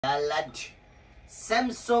Lite.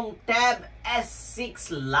 Samsung Tab S6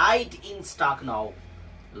 Lite in stock now.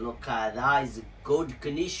 Look at that, is good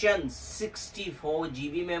condition, 64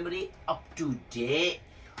 GB memory, up to date.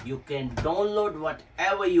 You can download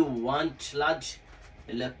whatever you want, lads.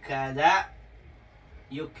 Look at that.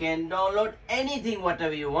 You can download anything,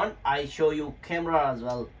 whatever you want. I show you camera as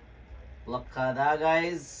well. Look at that,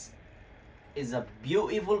 guys. Is a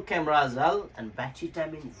beautiful camera as well, and battery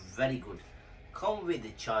timing very good. Come with the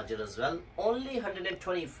charger as well. Only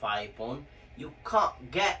 125 pound. You can't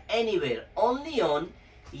get anywhere. Only on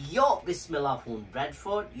your Bismillah phone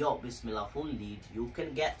Bradford, your Bismillah phone Leeds. You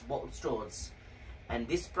can get both stores, and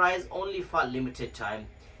this price only for limited time.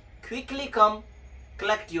 Quickly come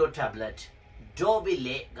collect your tablet. Don't be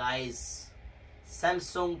late, guys.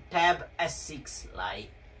 Samsung Tab S6 Lite.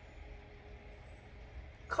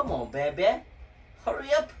 Come on, baby,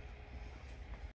 hurry up.